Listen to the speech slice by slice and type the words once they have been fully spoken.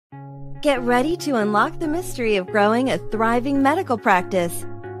Get ready to unlock the mystery of growing a thriving medical practice.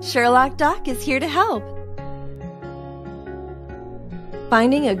 Sherlock Doc is here to help.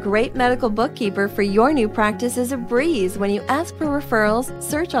 Finding a great medical bookkeeper for your new practice is a breeze when you ask for referrals,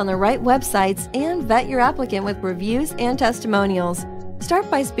 search on the right websites, and vet your applicant with reviews and testimonials. Start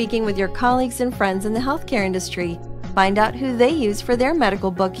by speaking with your colleagues and friends in the healthcare industry. Find out who they use for their medical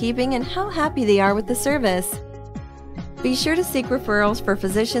bookkeeping and how happy they are with the service. Be sure to seek referrals for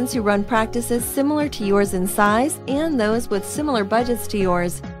physicians who run practices similar to yours in size and those with similar budgets to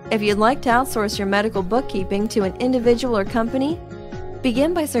yours. If you'd like to outsource your medical bookkeeping to an individual or company,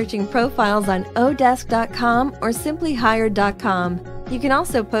 begin by searching profiles on odesk.com or simplyhired.com. You can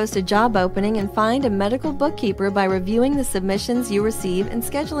also post a job opening and find a medical bookkeeper by reviewing the submissions you receive and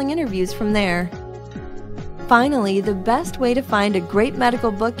scheduling interviews from there. Finally, the best way to find a great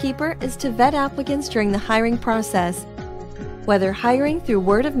medical bookkeeper is to vet applicants during the hiring process. Whether hiring through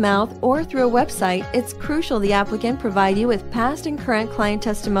word of mouth or through a website, it's crucial the applicant provide you with past and current client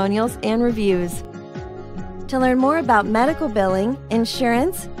testimonials and reviews. To learn more about medical billing,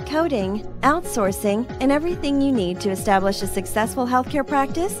 insurance, coding, outsourcing, and everything you need to establish a successful healthcare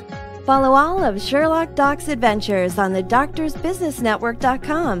practice, follow all of Sherlock Doc's adventures on the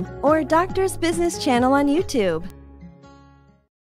doctorsbusinessnetwork.com or Doctor's Business channel on YouTube.